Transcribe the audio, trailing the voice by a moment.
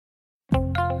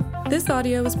This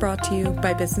audio was brought to you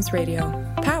by Business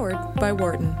Radio, powered by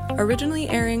Wharton, originally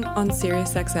airing on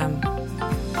SiriusXM.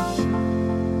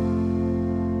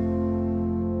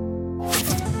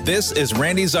 This is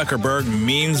Randi Zuckerberg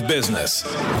Means Business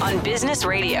on Business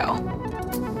Radio.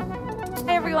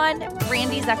 Hi everyone,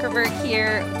 Randi Zuckerberg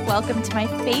here. Welcome to my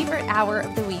favorite hour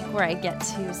of the week where I get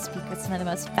to speak with some of the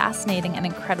most fascinating and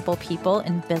incredible people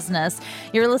in business.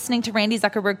 You're listening to Randi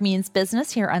Zuckerberg Means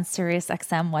Business here on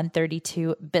SiriusXM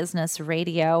 132 Business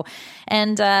Radio.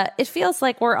 And it feels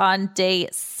like we're on day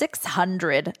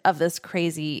 600 of this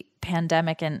crazy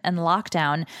pandemic and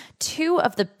lockdown. Two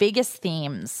of the biggest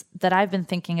themes that I've been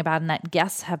thinking about and that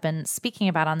guests have been speaking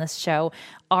about on this show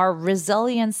are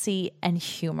resiliency and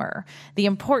humor. The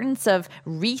importance of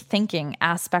rethinking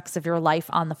aspects of your life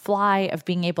on the fly, of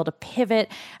being able to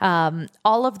pivot,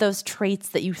 all of those traits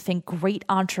that you think great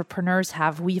entrepreneurs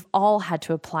have. We've all had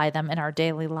to apply them in our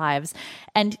daily lives.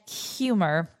 And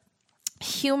humor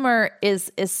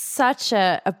is such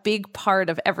a big part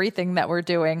of everything that we're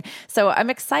doing. So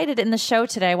I'm excited in the show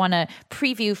today. I want to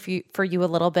preview for you a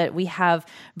little bit. We have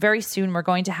very soon, we're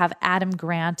going to have Adam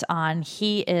Grant on.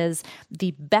 He is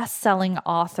the best-selling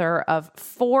author of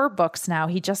 4 books now.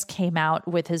 He just came out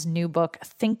with his new book,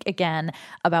 Think Again,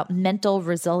 about mental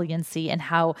resiliency and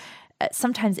how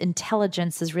sometimes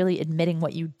intelligence is really admitting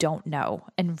what you don't know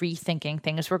and rethinking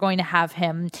things. We're going to have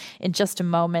him in just a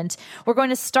moment. We're going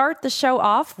to start the show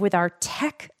off with our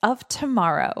Tech of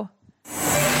Tomorrow.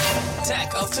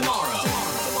 Tech of Tomorrow.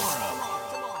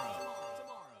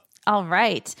 All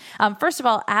right. First of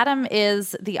all, Adam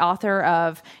is the author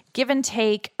of Give and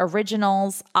Take,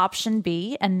 Originals, Option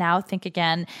B, and Now Think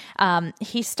Again.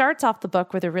 He starts off the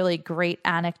book with a really great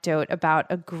anecdote about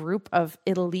a group of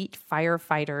elite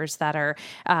firefighters that are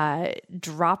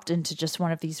dropped into just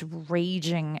one of these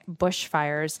raging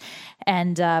bushfires,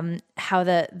 and how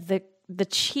the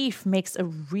chief makes a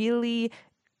really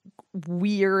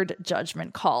weird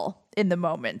judgment call in the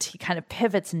moment. He kind of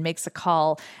pivots and makes a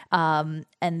call, and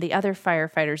the other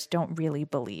firefighters don't really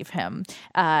believe him.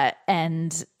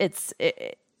 And it's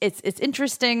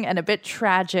interesting and a bit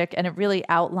tragic, and it really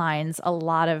outlines a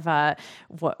lot of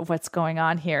what's going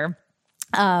on here.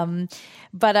 So I'm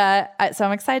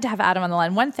excited to have Adam on the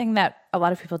line. One thing that a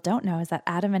lot of people don't know is that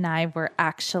Adam and I were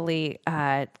actually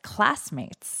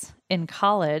classmates in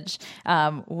college.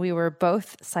 We were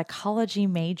both psychology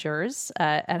majors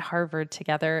at Harvard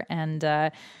together,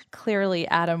 and clearly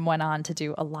Adam went on to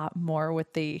do a lot more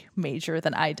with the major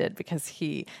than I did because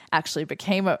he actually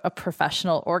became a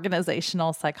professional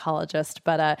organizational psychologist.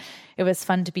 But it was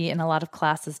fun to be in a lot of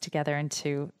classes together and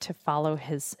to follow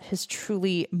his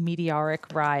truly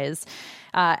meteoric rise.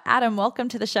 Adam, welcome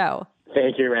to the show.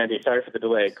 Thank you, Randi. Sorry for the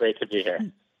delay. Great to be here.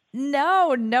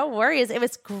 No worries. It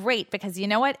was great because you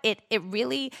know what? It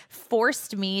really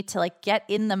forced me to get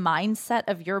in the mindset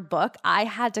of your book. I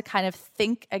had to kind of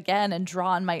think again and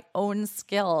draw on my own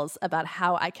skills about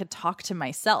how I could talk to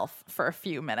myself for a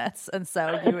few minutes. And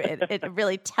so it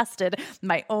really tested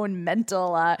my own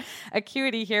mental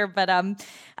acuity here. But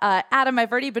Adam,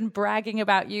 I've already been bragging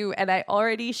about you, and I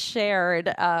already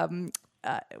shared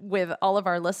with all of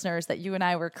our listeners that you and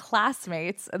I were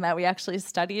classmates and that we actually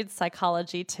studied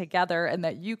psychology together, and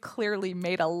that you clearly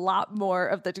made a lot more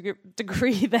of the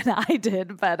degree than I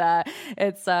did. But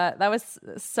that was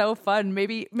so fun.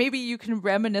 Maybe you can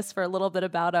reminisce for a little bit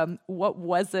about what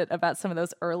was it about some of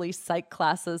those early psych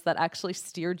classes that actually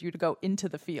steered you to go into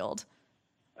the field?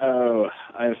 Oh,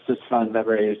 I have such fond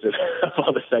memories of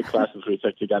all the psych classes we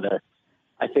took together.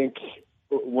 I think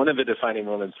one of the defining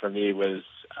moments for me was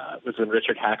when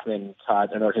Richard Hackman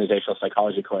taught an organizational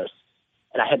psychology course,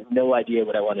 and I had no idea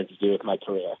what I wanted to do with my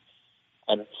career.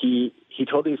 And he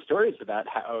told these stories about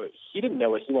how he didn't know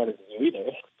what he wanted to do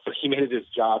either, so he made it his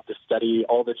job to study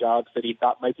all the jobs that he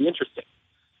thought might be interesting.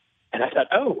 And I thought,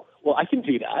 oh, well, I can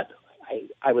do that.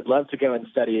 I would love to go and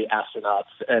study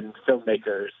astronauts and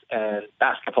filmmakers and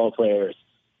basketball players,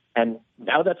 and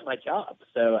now that's my job.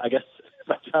 So I guess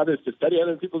my job is to study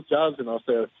other people's jobs and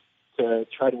also to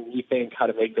try to rethink how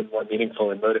to make them more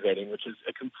meaningful and motivating, which is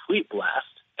a complete blast.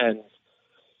 And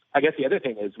I guess the other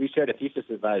thing is we shared a thesis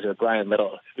advisor, Brian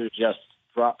Little, who just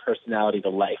brought personality to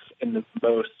life in the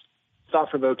most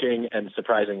thought-provoking and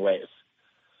surprising ways.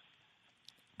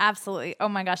 Absolutely. Oh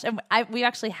my gosh. And we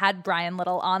actually had Brian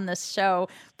Little on this show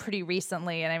pretty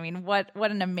recently. And I mean, what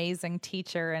an amazing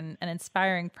teacher and an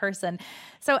inspiring person.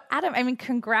 So Adam, I mean,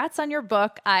 congrats on your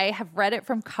book. I have read it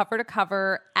from cover to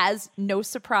cover as no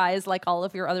surprise, like all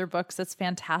of your other books. It's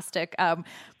fantastic.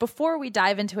 Before we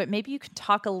dive into it, maybe you can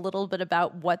talk a little bit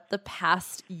about what the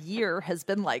past year has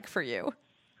been like for you.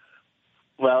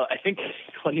 Well, I think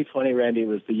 2020, Randy,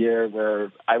 was the year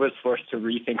where I was forced to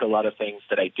rethink a lot of things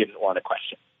that I didn't want to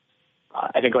question.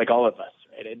 I think like all of us,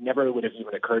 right? It never would have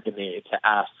even occurred to me to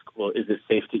ask, well, is it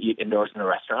safe to eat indoors in a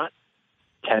restaurant?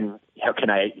 Can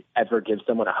I ever give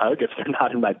someone a hug if they're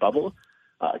not in my bubble?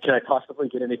 Can I possibly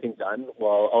get anything done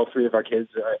while all three of our kids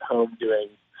are at home doing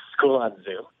school on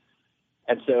Zoom?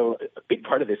 And so a big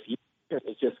part of this year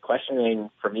is just questioning,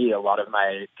 for me, a lot of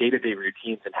my day-to-day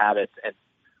routines and habits. And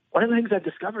one of the things I've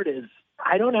discovered is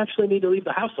I don't actually need to leave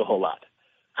the house a whole lot.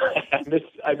 I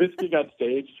miss being on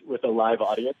stage with a live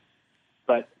audience,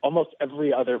 but almost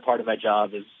every other part of my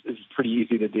job is pretty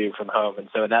easy to do from home. And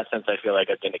so in that sense, I feel like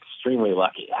I've been extremely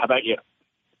lucky. How about you?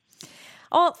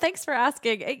 Oh, thanks for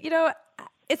asking.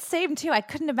 It's same too. I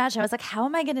couldn't imagine. I was like, how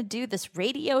am I going to do this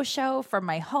radio show from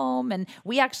my home? And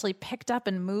we actually picked up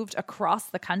and moved across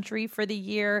the country for the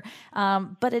year.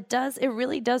 But it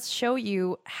really does show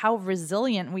you how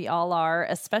resilient we all are,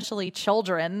 especially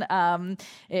children.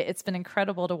 It's been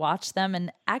incredible to watch them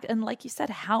and like you said,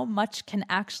 how much can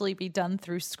actually be done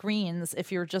through screens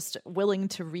if you're just willing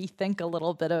to rethink a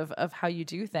little bit of how you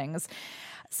do things.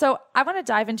 So I want to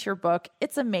dive into your book.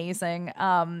 It's amazing.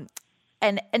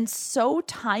 And so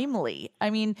timely. I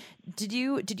mean, did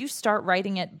you start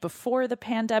writing it before the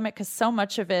pandemic? Because so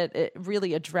much of it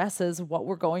really addresses what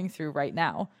we're going through right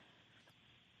now.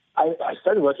 I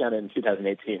started working on it in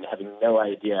 2018, having no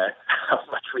idea how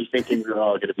much rethinking we were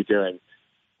all going to be doing.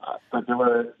 But there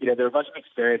were a bunch of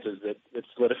experiences that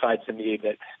solidified to me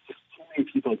that just too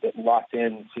many people get locked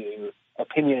into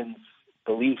opinions,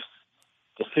 beliefs,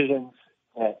 decisions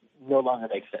that no longer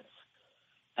make sense.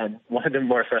 And one of the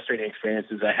more frustrating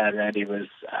experiences I had, Randy, was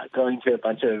going to a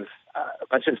bunch of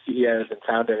CEOs and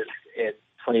founders in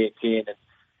 2018 and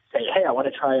saying, hey, I want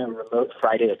to try a remote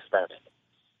Friday experiment.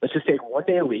 Let's just take one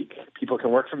day a week. People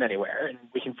can work from anywhere, and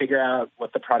we can figure out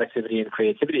what the productivity and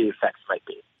creativity effects might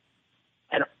be.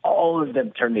 And all of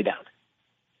them turned me down.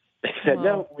 They said,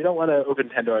 no, we don't want to open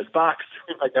Pandora's box.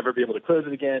 We might never be able to close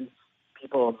it again.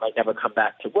 People might never come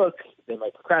back to work. They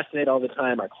might procrastinate all the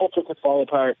time. Our culture could fall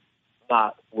apart.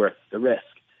 Not worth the risk.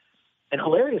 And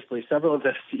hilariously, several of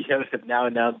the CEOs have now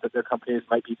announced that their companies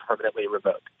might be permanently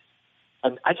remote.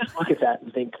 And I just look at that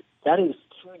and think that is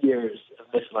 2 years of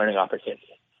missed learning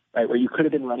opportunity, right? Where you could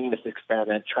have been running this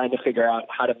experiment, trying to figure out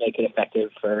how to make it effective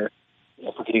for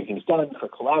getting things done, for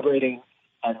collaborating.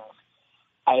 And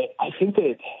I think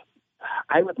that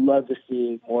I would love to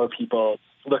see more people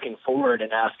looking forward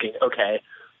and asking, okay,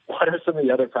 what are some of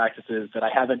the other practices that I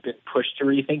haven't been pushed to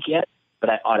rethink yet, but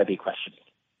I ought to be questioning?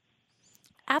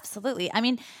 Absolutely. I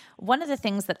mean, one of the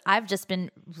things that I've just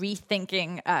been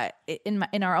rethinking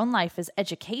in our own life is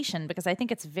education, because I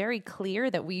think it's very clear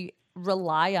that we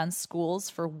rely on schools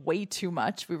for way too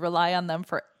much. We rely on them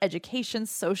for education,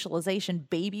 socialization,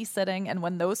 babysitting, and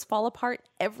when those fall apart,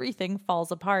 everything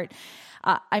falls apart.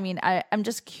 I'm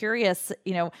just curious,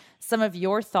 some of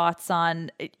your thoughts on,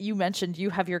 you mentioned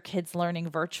you have your kids learning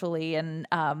virtually, and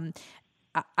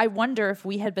I wonder if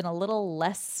we had been a little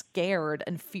less scared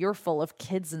and fearful of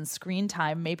kids and screen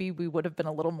time, maybe we would have been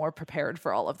a little more prepared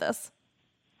for all of this.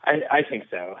 I think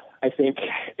so. I think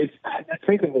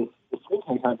frankly, the screen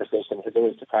time conversation has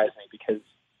always surprised me because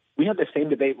we had the same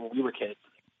debate when we were kids.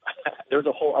 There was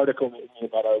a whole article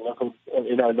about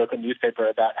in our local newspaper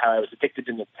about how I was addicted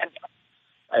to Nintendo.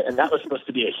 And that was supposed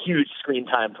to be a huge screen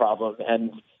time problem.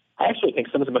 And I actually think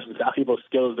some of the most valuable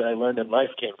skills that I learned in life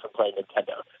came from playing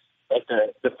Nintendo. Like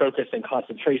the focus and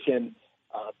concentration,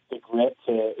 the grit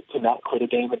to not quit a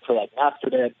game until I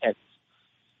mastered it. And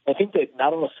I think that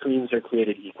not all screens are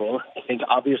created equal. I think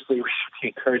obviously we should be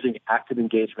encouraging active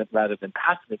engagement rather than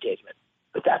passive engagement.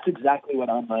 But that's exactly what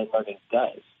online learning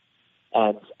does.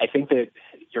 And I think that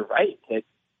you're right that,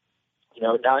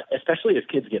 not, especially as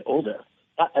kids get older,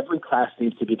 not every class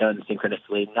needs to be done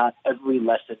synchronously. Not every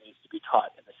lesson needs to be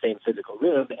taught in the same physical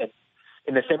room. And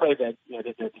in the same way that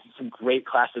there's some great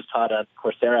classes taught on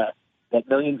Coursera that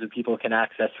millions of people can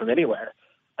access from anywhere,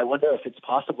 I wonder if it's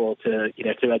possible to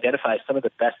identify some of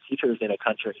the best teachers in a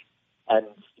country and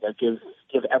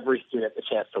give every student the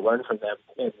chance to learn from them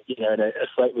in a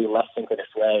slightly less synchronous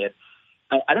way.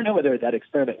 And I don't know whether that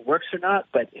experiment works or not,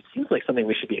 but it seems like something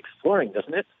we should be exploring,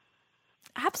 doesn't it?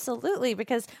 Absolutely,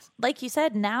 because like you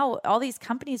said, now all these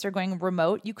companies are going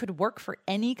remote. You could work for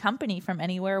any company from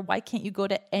anywhere. Why can't you go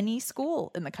to any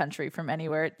school in the country from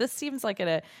anywhere? This seems like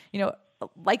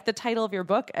like the title of your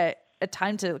book, a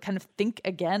time to kind of think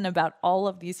again about all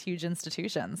of these huge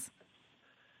institutions.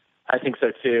 I think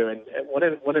so too. And one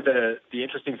of the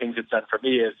interesting things it's done for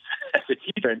me is, as a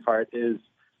teacher in part, is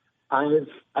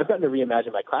I've gotten to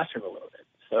reimagine my classroom a little bit.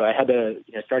 So I had to,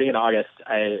 starting in August,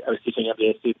 I was teaching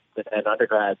MBA students and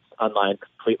undergrads online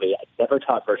completely. I'd never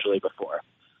taught virtually before.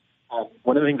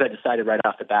 One of the things I decided right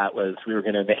off the bat was we were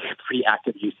going to make pretty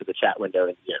active use of the chat window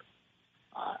in Zoom.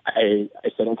 I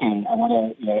said, okay, I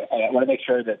want to make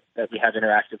sure that we have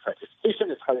interactive participation.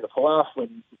 It's harder to pull off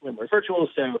when we're virtual,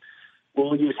 so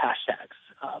we'll use hashtags.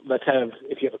 Let's have,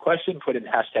 if you have a question, put in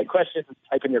hashtag question,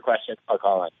 type in your question, I'll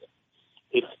call on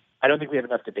you. I don't think we have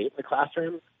enough debate in the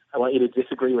classroom. I want you to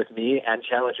disagree with me and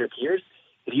challenge your peers.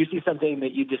 If you see something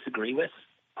that you disagree with,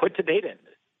 put debate in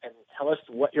and tell us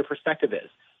what your perspective is,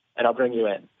 and I'll bring you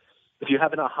in. If you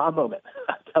have an aha moment,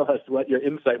 tell us what your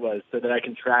insight was so that I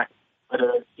can track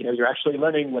whether you're actually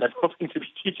learning what I'm hoping to be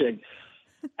teaching.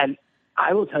 And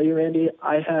I will tell you, Randy,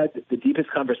 I had the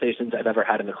deepest conversations I've ever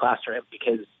had in the classroom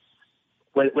because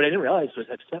what I didn't realize was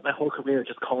I've spent my whole career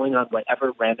just calling on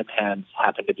whatever random hands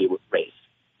happen to be raised.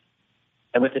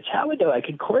 And with the chat window, I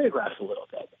can choreograph a little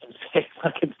bit and say,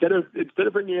 like, instead of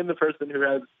bringing in the person who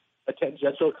has a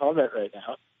tangential comment right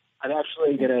now, I'm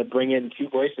actually going to bring in two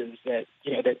voices that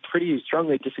pretty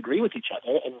strongly disagree with each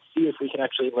other and see if we can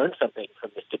actually learn something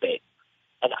from this debate.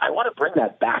 And I want to bring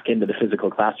that back into the physical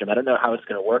classroom. I don't know how it's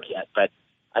going to work yet, but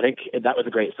I think that was a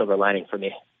great silver lining for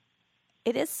me.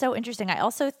 It is so interesting. I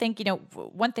also think,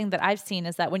 one thing that I've seen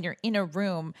is that when you're in a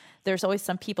room, there's always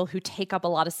some people who take up a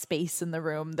lot of space in the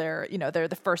room. They're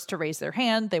the first to raise their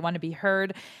hand. They want to be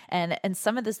heard. And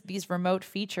some of these remote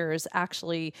features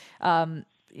actually,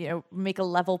 make a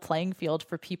level playing field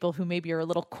for people who maybe are a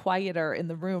little quieter in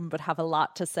the room but have a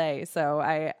lot to say. So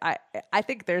I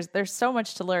think there's so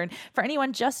much to learn. For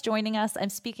anyone just joining us, I'm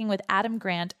speaking with Adam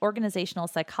Grant, organizational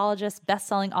psychologist,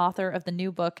 best-selling author of the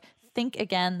new book, Think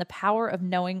Again, The Power of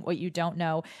Knowing What You Don't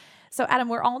Know. So Adam,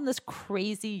 we're all in this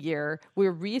crazy year.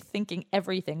 We're rethinking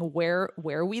everything, where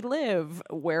we live,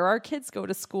 where our kids go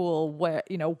to school,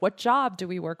 what job do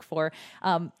we work for?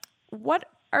 What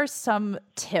are some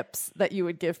tips that you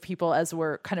would give people as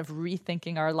we're kind of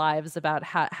rethinking our lives about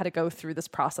how to go through this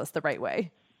process the right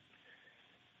way?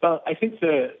 Well, I think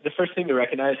the first thing to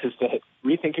recognize is that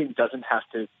rethinking doesn't have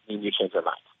to mean you change your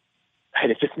mind. Right?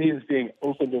 It just means being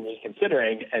open to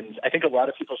reconsidering. And I think a lot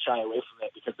of people shy away from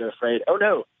it because they're afraid, oh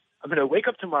no, I'm going to wake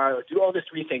up tomorrow, do all this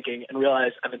rethinking, and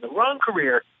realize I'm in the wrong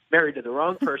career, married to the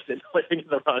wrong person, living in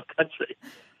the wrong country.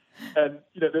 And,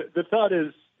 the thought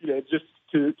is, just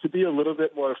to be a little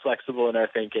bit more flexible in our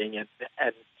thinking.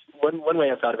 And one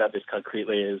way I've thought about this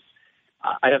concretely is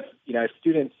I have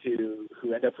students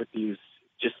who end up with these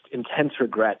just intense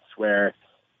regrets where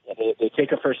they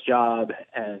take a first job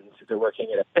and they're working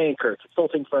at a bank or a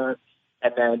consulting firm,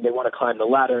 and then they want to climb the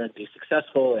ladder and be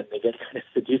successful, and they get kind of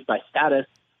seduced by status.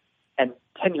 And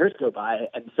 10 years go by,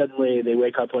 and suddenly they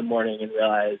wake up one morning and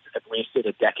realize I've wasted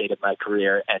a decade of my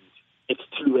career, and it's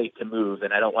too late to move,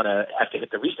 and I don't want to have to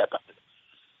hit the reset button.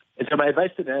 And so my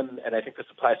advice to them, and I think this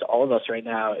applies to all of us right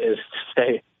now, is to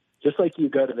say, just like you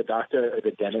go to the doctor or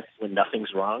the dentist when nothing's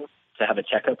wrong to have a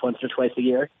checkup once or twice a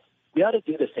year, we ought to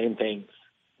do the same things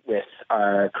with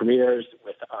our careers,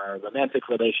 with our romantic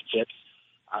relationships,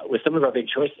 with some of our big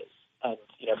choices. And,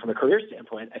 from a career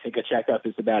standpoint, I think a checkup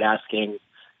is about asking,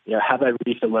 have I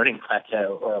reached a learning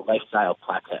plateau or a lifestyle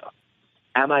plateau?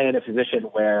 Am I in a position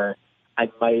where I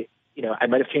might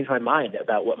have changed my mind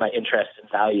about what my interests and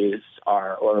values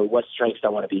are or what strengths I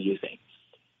want to be using?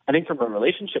 I think from a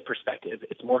relationship perspective,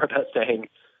 it's more about saying,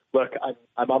 look,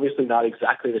 I'm obviously not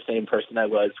exactly the same person I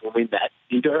was when we met.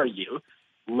 Neither are you.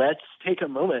 Let's take a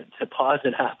moment to pause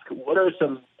and ask, what are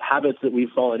some habits that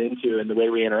we've fallen into in the way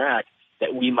we interact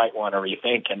that we might want to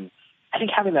rethink? And I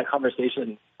think having that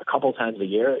conversation a couple times a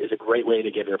year is a great way to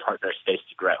give your partner space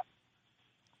to grow.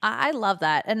 I love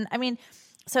that. And I mean,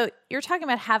 so you're talking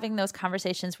about having those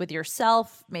conversations with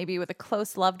yourself, maybe with a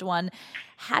close loved one.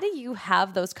 How do you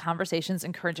have those conversations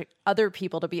encouraging other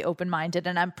people to be open-minded?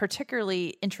 And I'm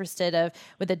particularly interested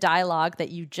with the dialogue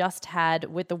that you just had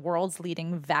with the world's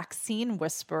leading vaccine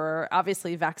whisperer.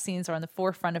 Obviously, vaccines are on the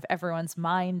forefront of everyone's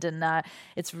mind, and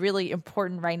it's really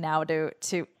important right now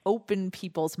to open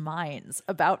people's minds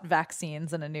about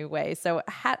vaccines in a new way. So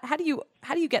how do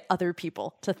you get other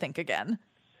people to think again?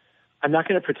 I'm not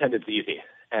going to pretend it's easy.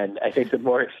 And I think the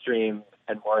more extreme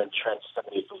and more entrenched some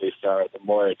of these beliefs are, the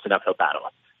more it's an uphill battle.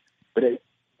 But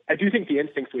I do think the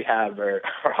instincts we have are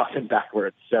often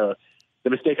backwards. So the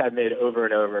mistake I've made over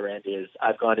and over, Randy, is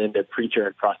I've gone into preacher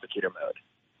and prosecutor mode.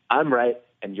 I'm right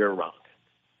and you're wrong.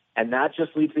 And that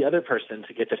just leads the other person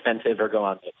to get defensive or go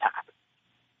on the attack.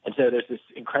 And so there's this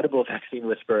incredible vaccine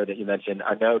whisperer that you mentioned,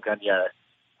 Arnaud Gagneux.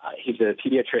 He's a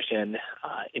pediatrician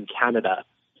in Canada.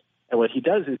 And what he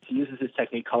does is he uses this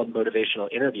technique called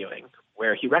motivational interviewing,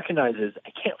 where he recognizes I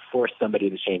can't force somebody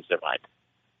to change their mind.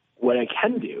 What I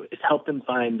can do is help them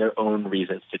find their own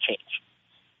reasons to change.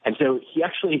 And so he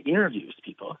actually interviews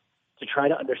people to try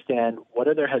to understand what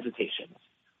are their hesitations,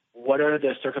 what are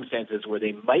the circumstances where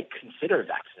they might consider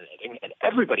vaccinating, and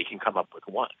everybody can come up with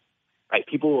one. Right?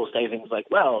 People will say things like,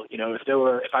 well,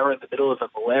 if I were in the middle of a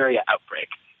malaria outbreak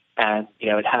and,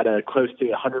 it had a close to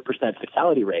 100%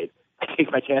 fatality rate, I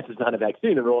take my chances on a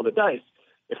vaccine and roll the dice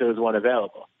if there was one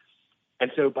available.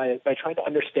 And so by trying to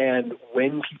understand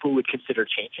when people would consider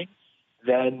changing,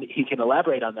 then he can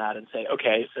elaborate on that and say,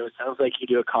 okay, so it sounds like you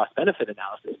do a cost-benefit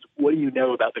analysis. What do you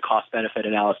know about the cost-benefit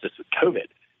analysis with COVID?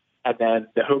 And then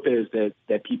the hope is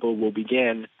that people will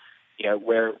begin,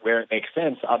 where it makes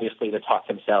sense, obviously, to talk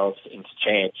themselves into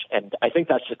change. And I think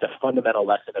that's just a fundamental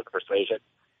lesson of persuasion.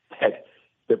 That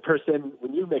the person,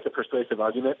 when you make a persuasive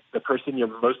argument, the person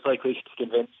you're most likely to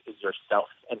convince is yourself.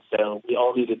 And so we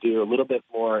all need to do a little bit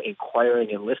more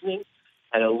inquiring and listening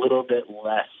and a little bit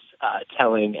less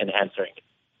telling and answering.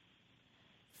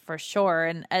 For sure.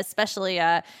 And especially,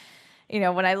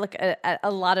 when I look at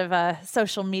a lot of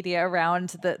social media around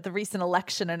the recent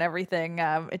election and everything,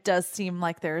 it does seem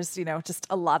like there's, just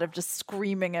a lot of just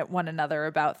screaming at one another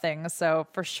about things. So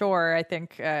for sure, I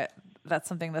think that's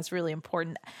something that's really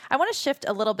important. I want to shift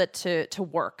a little bit to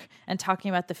work and talking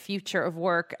about the future of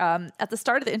work. At the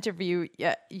start of the interview,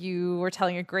 you were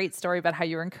telling a great story about how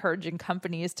you were encouraging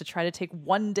companies to try to take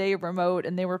one day remote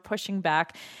and they were pushing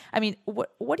back. I mean,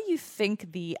 what do you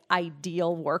think the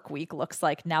ideal work week looks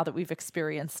like now that we've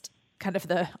experienced kind of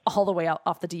all the way out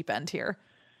off the deep end here?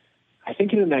 I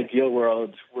think in an ideal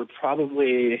world, we're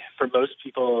probably, for most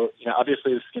people,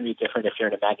 obviously this is going to be different if you're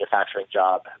in a manufacturing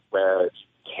job where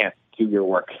you can't do your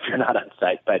work if you're not on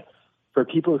site. But for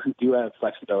people who do have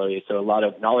flexibility, so a lot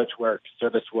of knowledge work,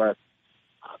 service work,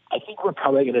 I think we're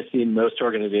probably going to see most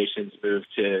organizations move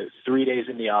to 3 days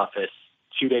in the office,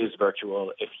 2 days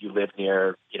virtual if you live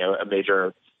near, a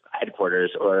major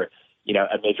headquarters or,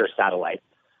 a major satellite.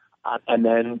 And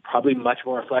then probably much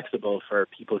more flexible for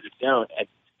people who don't. And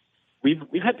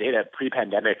we've had data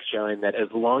pre-pandemic showing that as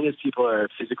long as people are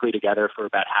physically together for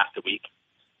about half the week,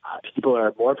 people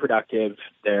are more productive,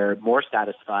 they're more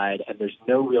satisfied, and there's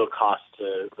no real cost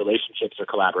to relationships or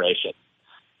collaboration.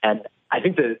 And I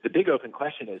think the big open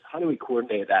question is, how do we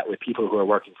coordinate that with people who are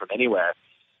working from anywhere?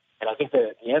 And I think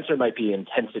the answer might be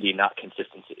intensity, not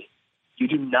consistency. You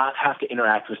do not have to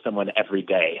interact with someone every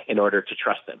day in order to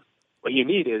trust them. What you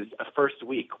need is a first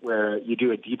week where you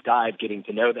do a deep dive getting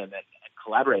to know them and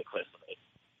collaborate closely.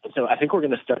 And so I think we're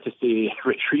going to start to see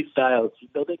retreat-style team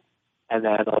building, and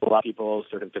then a lot of people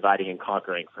sort of dividing and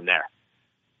conquering from there.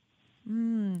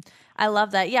 I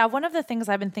love that. Yeah, one of the things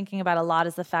I've been thinking about a lot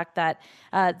is the fact that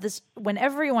when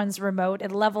everyone's remote,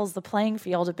 it levels the playing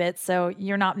field a bit. So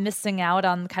you're not missing out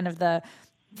on kind of the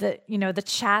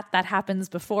chat that happens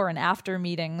before and after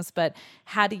meetings. But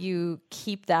how do you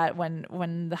keep that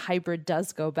when the hybrid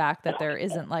does go back, that there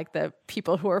isn't like the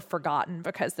people who are forgotten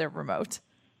because they're remote?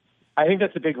 I think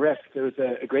that's a big risk. There was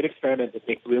a great experiment that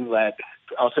Nick Bloom led,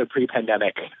 also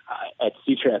pre-pandemic, at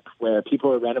C-Trip, where people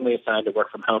were randomly assigned to work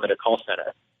from home at a call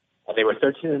center, and they were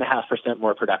 13.5%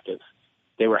 more productive.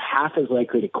 They were half as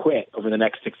likely to quit over the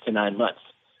next 6 to 9 months.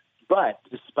 But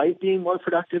despite being more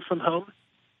productive from home,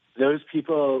 those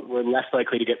people were less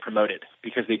likely to get promoted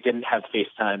because they didn't have face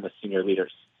time with senior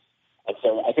leaders. And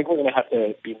so I think we're going to have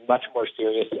to be much more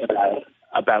serious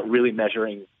about really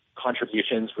measuring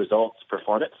contributions, results,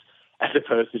 performance, as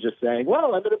opposed to just saying,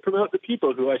 well, I'm going to promote the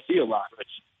people who I see a lot, which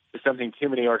is something too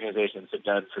many organizations have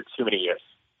done for too many years.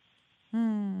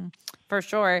 For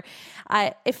sure.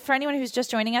 If for anyone who's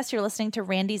just joining us, you're listening to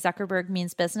Randi Zuckerberg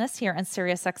Means Business here on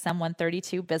Sirius XM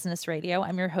 132 Business Radio.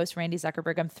 I'm your host, Randi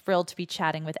Zuckerberg. I'm thrilled to be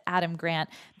chatting with Adam Grant,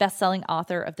 best-selling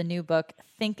author of the new book,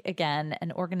 Think Again,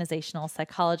 an organizational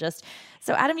psychologist.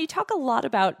 So Adam, you talk a lot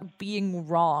about being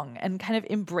wrong and kind of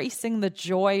embracing the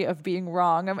joy of being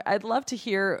wrong. I'd love to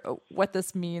hear what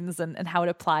this means and how it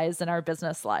applies in our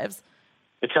business lives.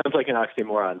 It sounds like an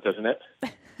oxymoron, doesn't it?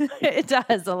 It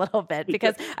does a little bit,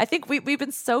 because I think we've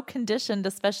been so conditioned,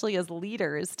 especially as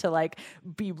leaders, to like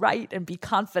be right and be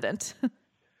confident.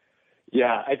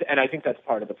 Yeah, and I think that's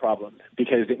part of the problem,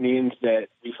 because it means that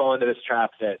we fall into this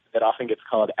trap that often gets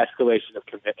called escalation of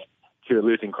commitment to a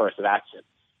losing course of action,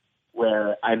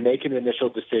 where I make an initial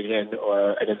decision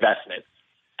or an investment,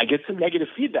 I get some negative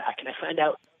feedback, and I find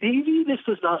out maybe this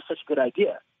was not such a good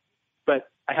idea, but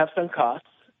I have some costs.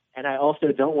 And I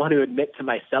also don't want to admit to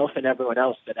myself and everyone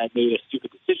else that I made a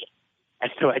stupid decision. And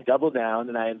so I double down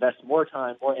and I invest more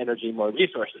time, more energy, more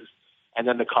resources. And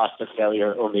then the cost of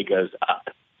failure only goes up.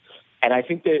 And I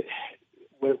think that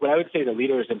what I would say to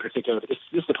leaders in particular,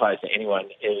 this applies to anyone,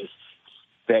 is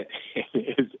that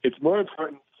it's more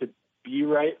important to be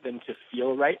right than to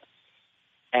feel right,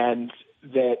 and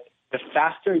that the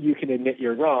faster you can admit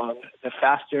you're wrong, the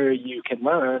faster you can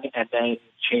learn and then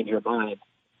change your mind.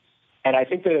 And I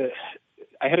think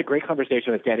I had a great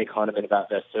conversation with Danny Kahneman about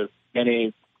this. So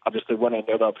Danny obviously won a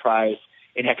Nobel Prize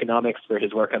in economics for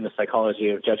his work on the psychology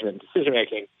of judgment and decision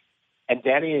making. And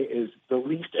Danny is the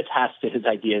least attached to his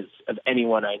ideas of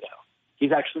anyone I know.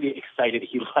 He's actually excited.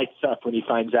 He lights up when he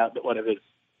finds out that one of his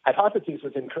hypotheses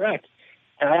was incorrect.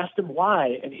 And I asked him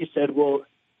why, and he said, well,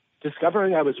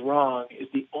 discovering I was wrong is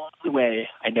the only way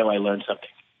I know I learned something.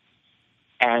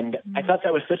 And I thought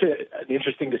that was such an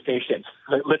interesting distinction.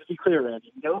 Let's be clear,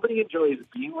 Randy. Nobody enjoys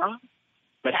being wrong,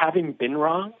 but having been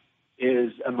wrong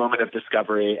is a moment of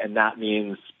discovery, and that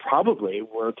means probably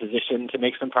we're positioned to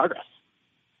make some progress.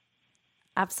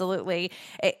 Absolutely.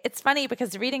 It's funny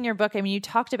because reading your book, I mean, you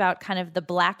talked about kind of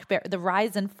the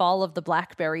rise and fall of the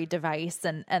BlackBerry device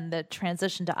and the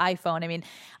transition to iPhone. I mean,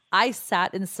 I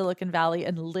sat in Silicon Valley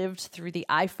and lived through the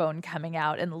iPhone coming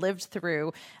out and lived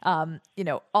through,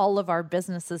 all of our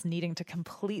businesses needing to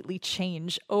completely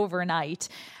change overnight.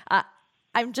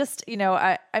 I'm just,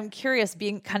 I'm curious,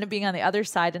 being on the other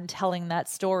side and telling that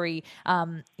story.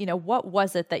 What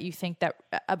was it that you think that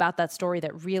about that story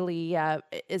that really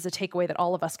is a takeaway that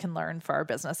all of us can learn for our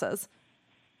businesses?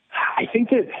 I think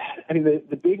that,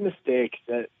 the big mistake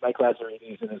that Mike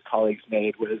Lazaridis and his colleagues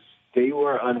made was they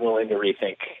were unwilling to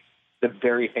rethink the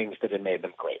very things that had made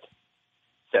them great.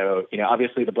 So,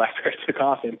 obviously the BlackBerry took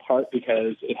off in part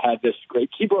because it had this great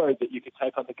keyboard that you could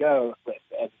type on the go with,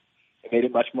 and it made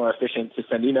it much more efficient to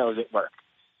send emails at work.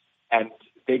 And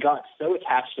they got so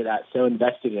attached to that, so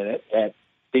invested in it, that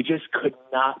they just could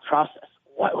not process.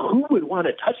 Who would want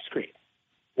a touchscreen?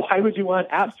 Why would you want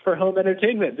apps for home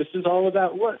entertainment? This is all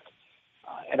about work.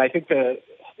 And I think the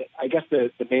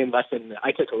main lesson that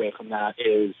I took away from that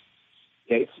is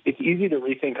it's easy to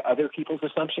rethink other people's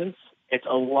assumptions. It's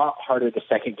a lot harder to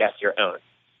second guess your own.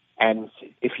 And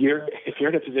if you're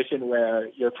in a position where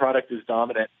your product is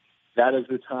dominant, that is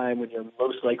the time when you're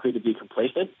most likely to be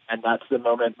complacent, and that's the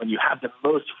moment when you have the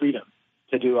most freedom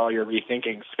to do all your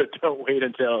rethinking. So don't wait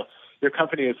until your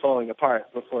company is falling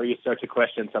apart before you start to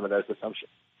question some of those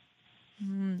assumptions.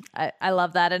 I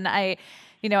love that. And I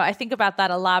think about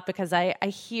that a lot because I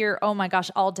hear, oh my gosh,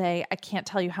 all day, I can't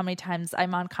tell you how many times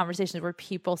I'm on conversations where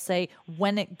people say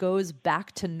when it goes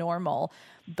back to normal,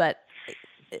 but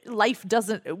life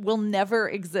will never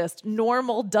exist.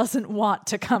 Normal doesn't want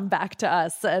to come back to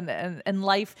us, and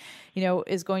life,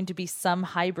 is going to be some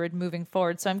hybrid moving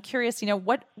forward. So I'm curious,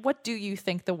 what do you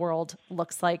think the world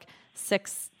looks like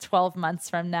 6-12 months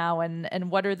from now,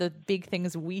 and what are the big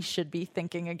things we should be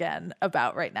thinking again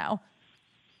about right now?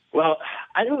 Well,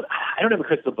 I don't have a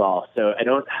crystal ball, so I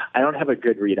don't have a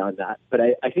good read on that. But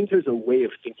I think there's a way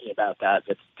of thinking about that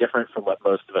that's different from what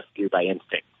most of us do by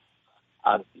instinct.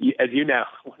 As you know,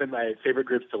 one of my favorite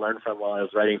groups to learn from while I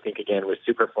was writing Think Again was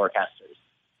super forecasters.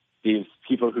 These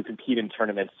people who compete in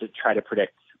tournaments to try to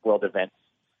predict world events,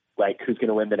 like who's going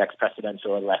to win the next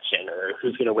presidential election or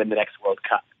who's going to win the next World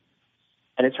Cup.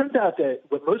 And it turns out that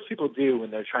what most people do when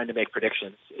they're trying to make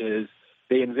predictions is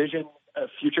they envision a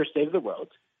future state of the world,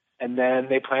 and then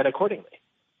they plan accordingly.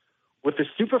 What the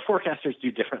super forecasters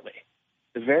do differently,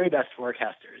 the very best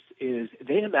forecasters, is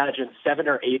they imagine 7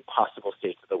 or 8 possible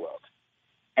states of the world.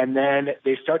 And then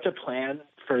they start to plan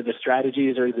for the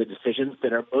strategies or the decisions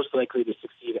that are most likely to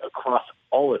succeed across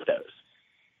all of those.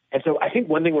 And so I think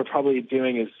one thing we're probably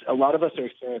doing is a lot of us are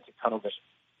experiencing tunnel vision.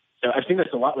 So I've seen this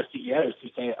a lot with CEOs who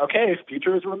say, okay,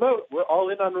 future is remote. We're all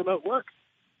in on remote work.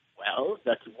 Well,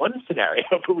 that's one scenario,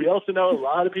 but we also know a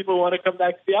lot of people want to come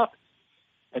back to the office.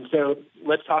 And so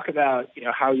let's talk about,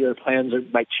 how your plans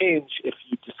might change if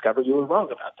you discover you were wrong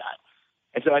about that.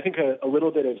 And so I think a little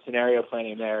bit of scenario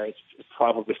planning there is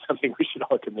probably something we should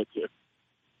all commit to.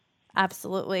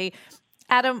 Absolutely.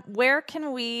 Adam, where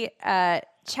can we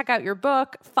check out your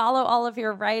book, follow all of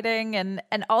your writing? And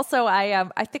also, I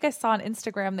think I saw on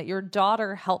Instagram that your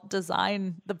daughter helped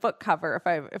design the book cover,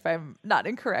 if I'm not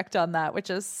incorrect on that, which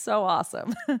is so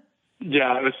awesome.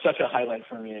 Yeah, it was such a highlight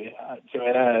for me.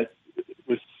 Joanna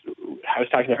I was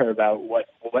talking to her about what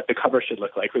the cover should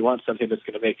look like. We want something that's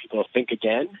going to make people think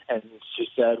again. And she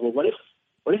said, well, what if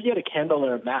you had a candle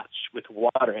or a match with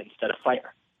water instead of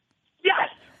fire? Yes,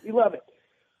 we love it.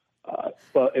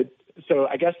 So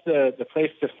I guess the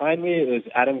place to find me is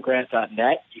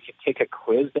adamgrant.net. You can take a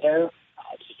quiz there,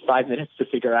 just 5 minutes to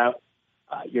figure out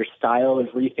your style of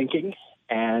rethinking.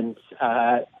 And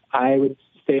I would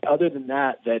say other than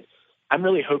that I'm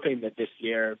really hoping that this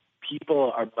year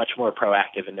people are much more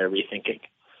proactive in their rethinking.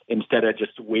 instead of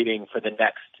just waiting for the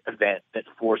next event that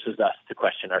forces us to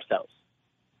question ourselves.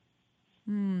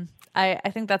 I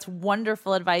think that's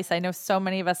wonderful advice. I know so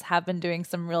many of us have been doing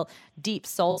some real deep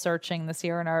soul searching this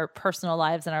year in our personal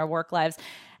lives and our work lives.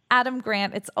 Adam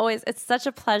Grant, it's such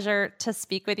a pleasure to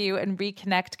speak with you and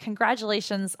reconnect.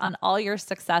 Congratulations on all your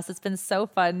success. It's been so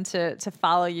fun to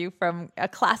follow you from a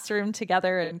classroom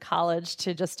together in college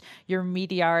to just your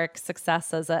meteoric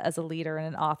success as a leader and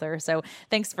an author. So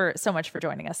thanks so much for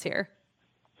joining us here.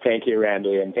 Thank you,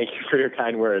 Randy, and thank you for your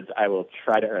kind words. I will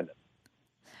try to earn them.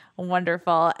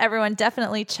 Wonderful. Everyone,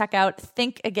 definitely check out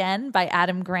Think Again by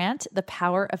Adam Grant, The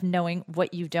Power of Knowing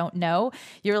What You Don't Know.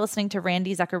 You're listening to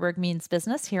Randi Zuckerberg Means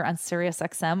Business here on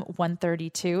SiriusXM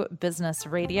 132 Business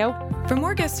Radio. For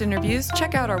more guest interviews,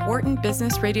 check out our Wharton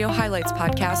Business Radio Highlights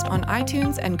podcast on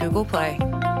iTunes and Google Play.